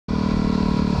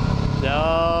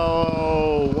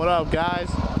up, guys?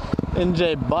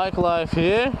 NJBIKELIFE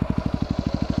here.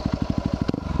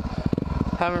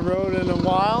 Haven't rode in a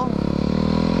while.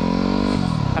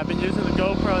 I've been using the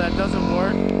GoPro that doesn't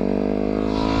work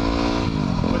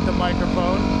with the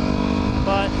microphone,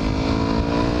 but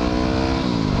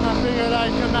I figured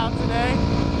I'd come out today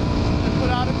and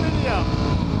put out a video.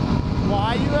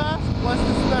 Why, you ask? What's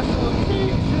the special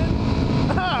occasion?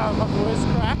 My voice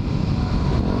cracked.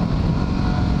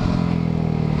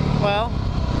 Well,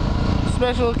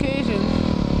 special occasion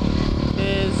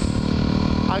is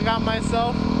I got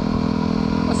myself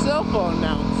a cell phone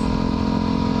mount.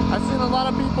 I've seen a lot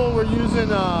of people were using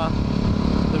the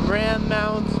RAM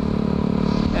mount,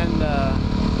 and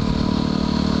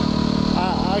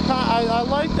I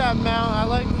like that mount. I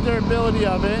like the durability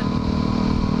of it,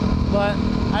 but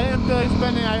I didn't feel like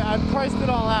spending. I priced it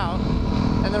all out,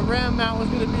 and the RAM mount was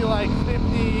going to be like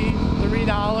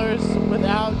 $53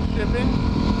 without shipping.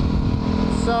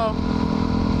 So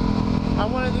I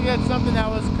wanted to get something that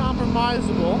was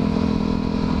compromisable,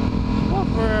 well,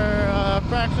 for a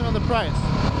fraction of the price.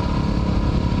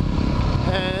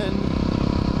 And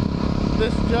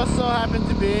this just so happened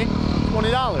to be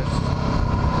 $20.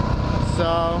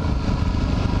 So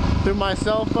threw my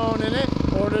cell phone in it,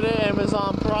 ordered it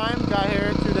Amazon Prime, got here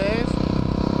in 2 days,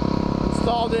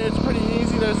 installed it. It's pretty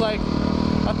easy. There's like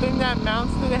a thing that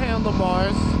mounts to the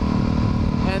handlebars,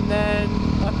 and then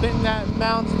a thing that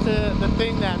mounts to the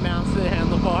thing that mounts to the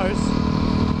handlebars,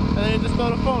 and then you just throw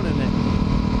the phone in it.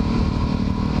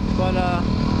 But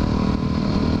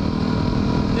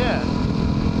yeah,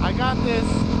 I got this.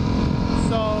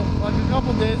 So like a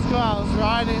couple days ago, I was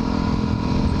riding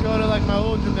to go to like my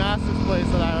old gymnastics place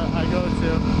that I go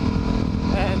to,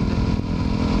 and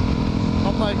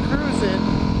I'm like cruising,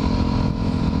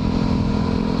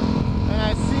 and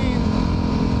I seen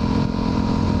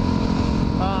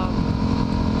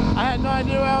I had no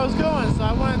idea where I was going, so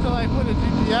I wanted to like put a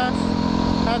GPS,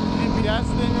 had the GPS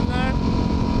thing in there,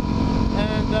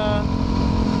 and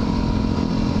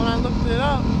when I looked it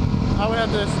up, I would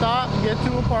have to stop and get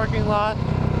to a parking lot,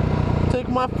 take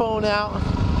my phone out,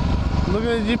 look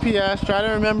at the GPS, try to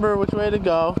remember which way to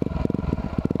go.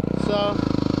 So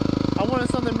I wanted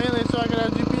something mainly so I could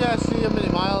have GPS, see how many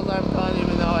miles I've done,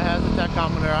 even though it has a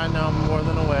tachometer. I know I'm more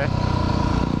than aware,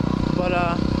 but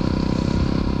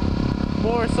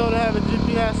more so to have a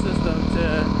GPS system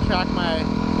to track my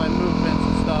movements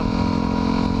and stuff.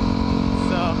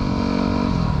 So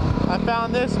I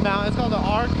found this mount. It's called the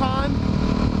Arkon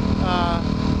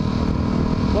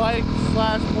bike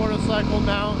 / motorcycle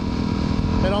mount.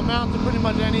 It'll mount to pretty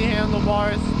much any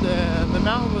handlebars. The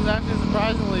mount was actually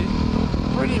surprisingly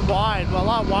pretty wide, well, a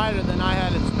lot wider than I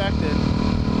had expected.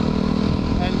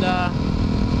 And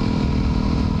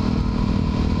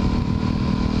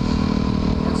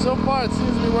so far it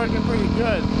seems to be working pretty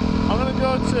good. I'm gonna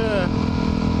go to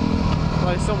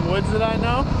like some woods that I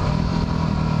know,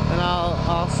 and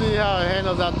I'll see how it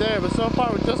handles out there. But so far,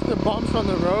 with just the bumps from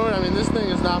the road, I mean, this thing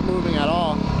is not moving at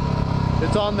all.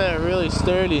 It's on there really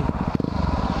sturdy.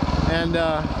 And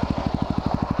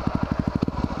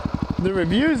the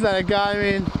reviews that I got, I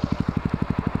mean,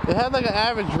 it had like an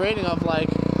average rating of like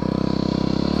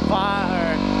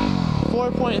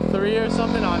 4.3 or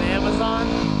something on Amazon.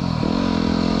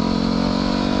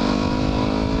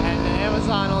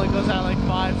 Amazon only goes out like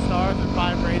 5 stars or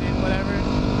 5 rating, whatever.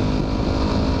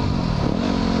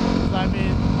 So I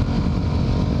mean,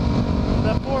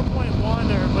 the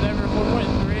 4.1 or whatever,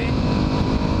 4.3,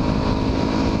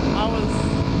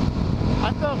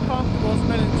 I felt comfortable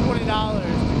spending $20 to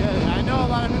get it. I know a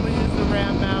lot of people use the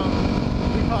RAM mount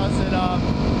because it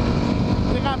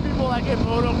they got people that get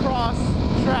motocross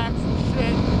tracks and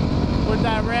shit with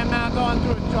that RAM mount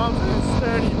onto a jump and it's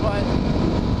sturdy, but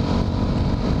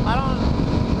I don't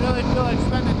really feel like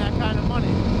spending that kind of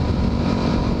money.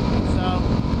 So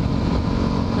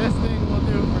this thing will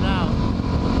do for now.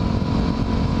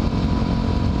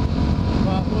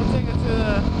 But we'll take it to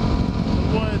the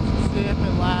woods and see if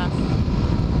it lasts.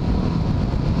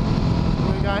 What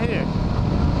do we got here?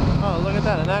 Oh, look at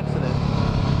that, an accident.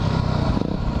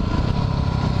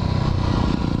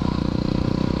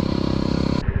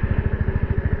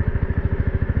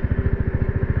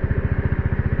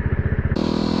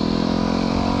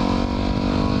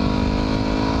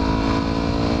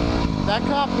 That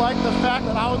cop liked the fact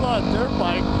that I was on a dirt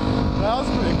bike. That was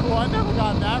pretty cool. I never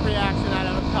got that reaction out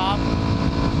of a cop.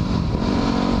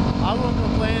 I wouldn't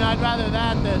complain. I'd rather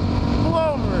that than pull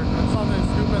over or something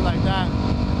stupid like that.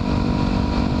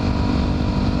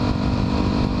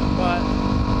 But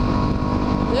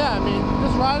yeah, I mean,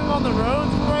 just riding on the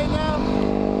roads right now,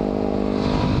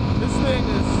 this thing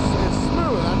is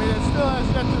smooth. I mean, it still has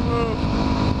yet to move.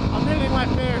 I'm I'm hitting my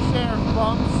fair share of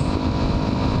bumps,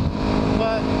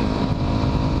 but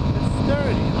it's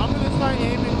sturdy. I'm gonna start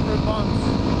aiming for bumps.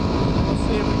 We'll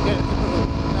see if we can get it to move.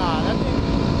 Nah, that thing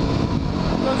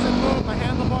doesn't move. My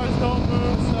handlebars don't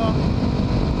move, so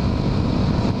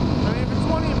I mean, for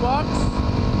 20 bucks,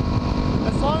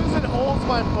 as long as it holds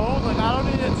my phone, like I don't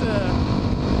need it to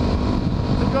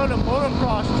go to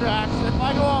motocross tracks. If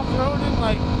I go off-roading,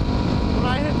 like when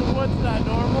I hit the woods that I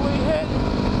normally hit,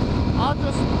 I'll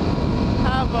just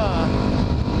have a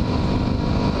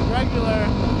regular,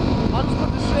 I'll just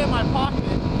put the shit in my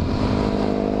pocket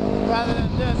rather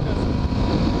than this, because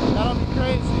that'll be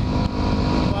crazy.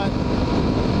 But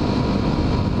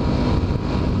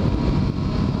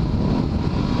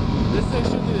this thing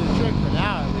should do the trick for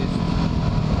now, at least.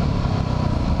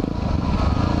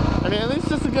 I mean, at least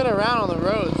just to get around on the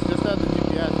roads, just out the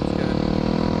GPS, it's good.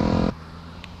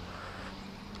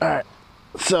 Alright,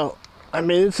 so I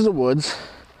made it to the woods.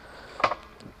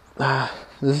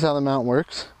 This is how the mount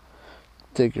works.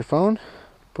 Take your phone,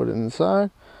 put it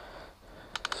inside,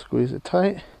 squeeze it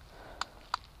tight,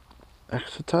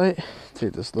 extra tight.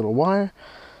 Take this little wire,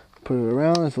 put it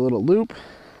around, it's a little loop,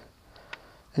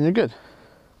 and you're good.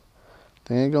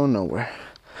 They ain't going nowhere.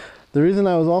 The reason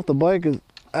I was off the bike is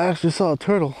I actually saw a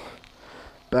turtle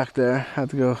back there. I had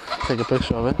to go take a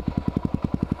picture of it.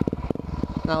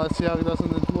 Now let's see how it does in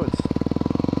the woods.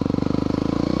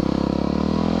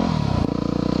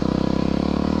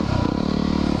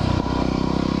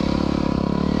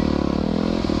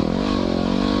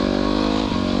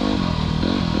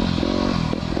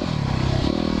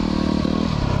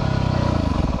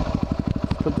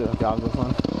 Put the goggles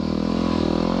on.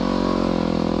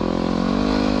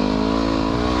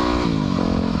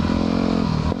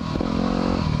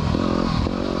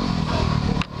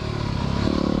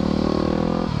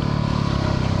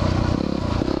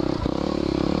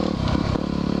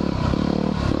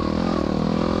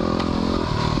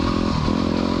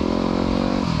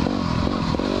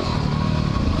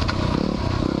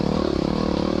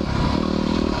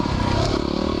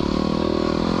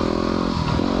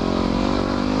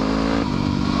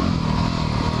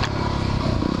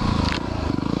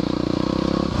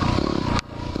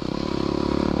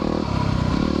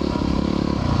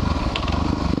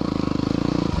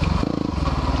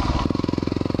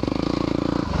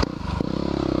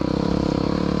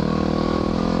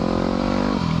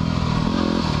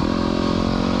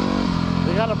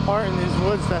 Got a part in these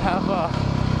woods that have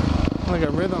like a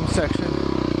rhythm section.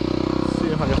 Let's see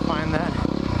if I can find that.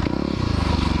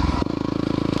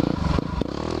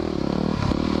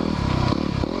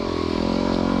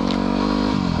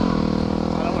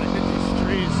 I don't want to hit these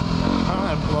trees. I don't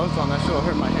have gloves on, that shit will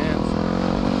hurt my hands.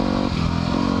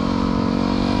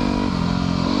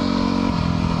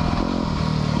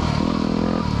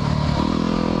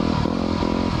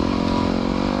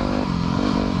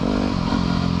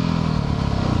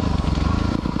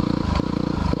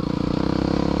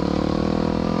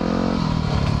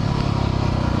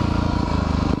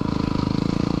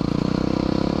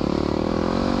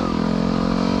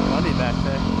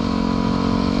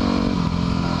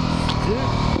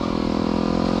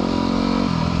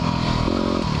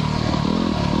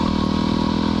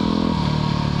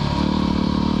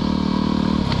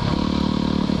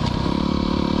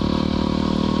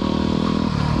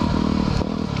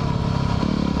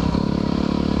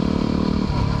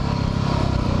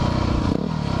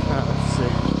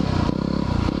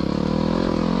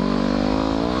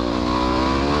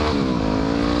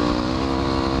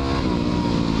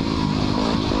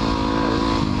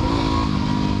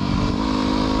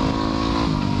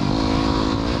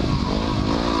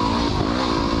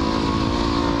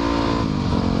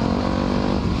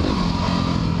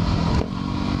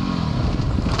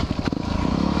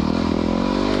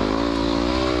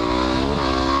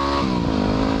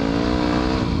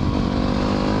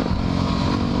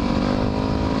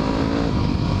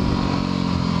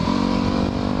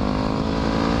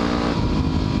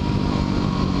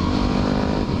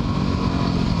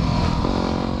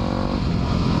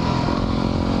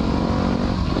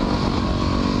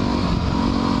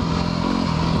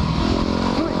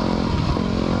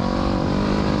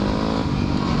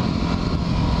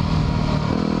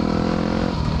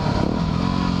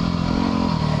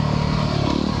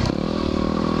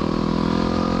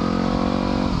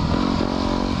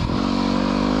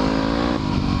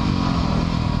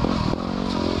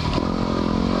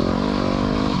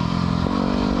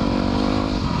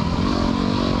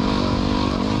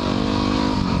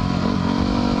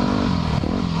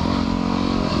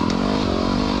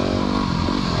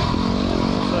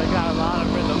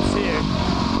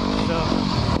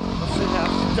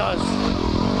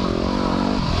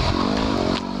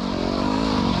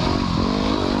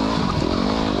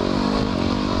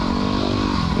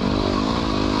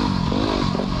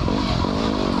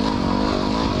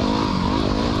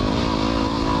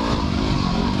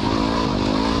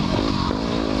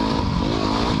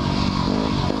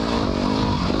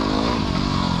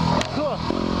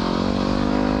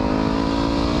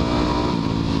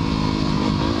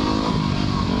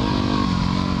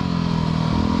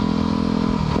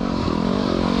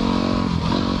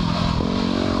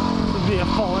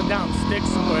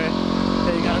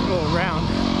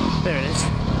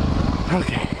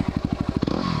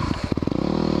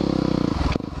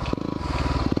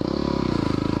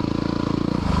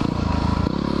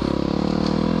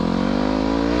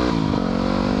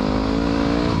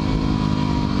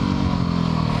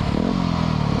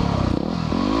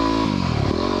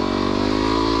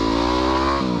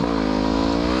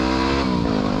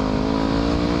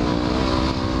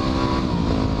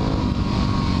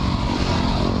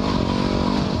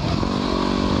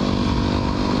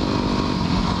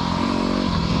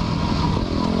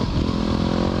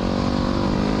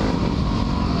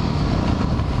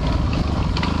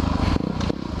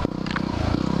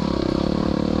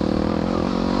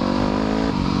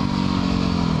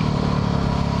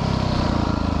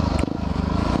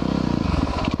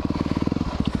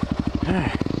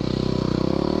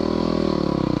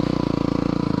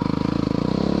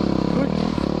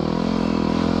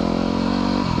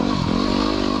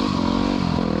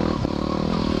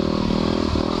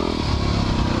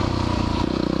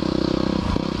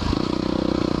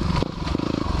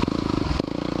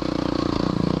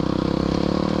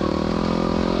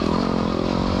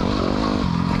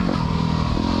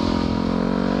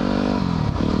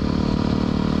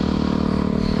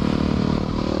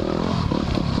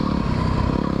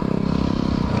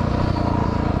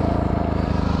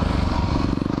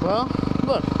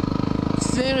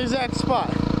 exact spot.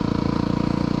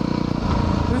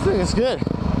 This thing is good.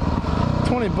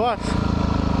 20 bucks.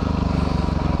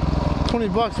 20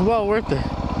 bucks, well worth it.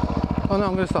 Oh no,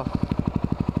 I'm gonna stop.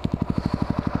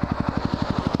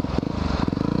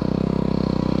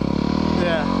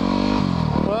 Yeah.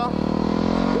 Well,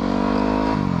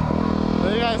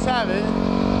 there you guys have it.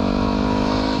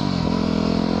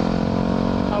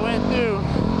 I went through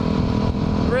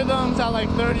rhythms at like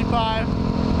 35.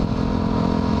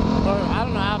 Or I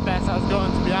don't know how fast I was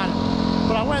going, to be honest.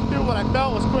 But I went through what I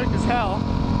felt was quick as hell.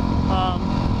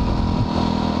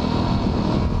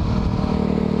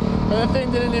 And the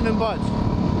thing didn't even budge.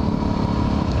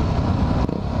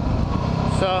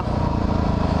 So,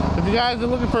 if you guys are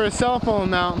looking for a cell phone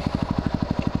mount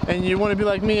and you want to be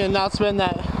like me and not spend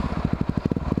that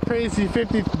crazy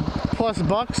 50 plus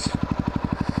bucks,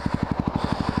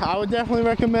 I would definitely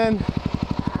recommend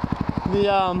the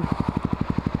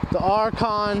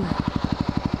Arkon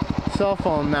cell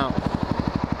phone mount.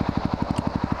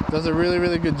 Does a really,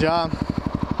 really good job.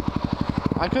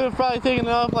 I could have probably taken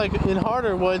it off like in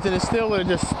harder woods and it still would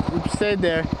have just stayed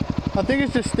there. I think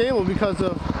it's just stable because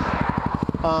of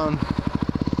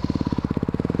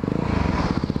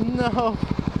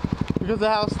because of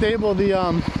how stable the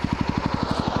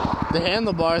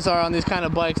handlebars are on these kind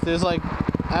of bikes. There's like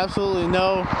absolutely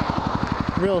no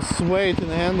real sway to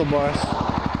the handlebars.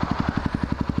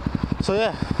 So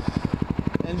yeah,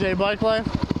 NJ Bike Life.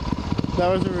 That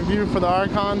was a review for the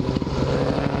Arkon.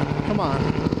 Come on.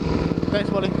 Thanks,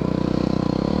 buddy.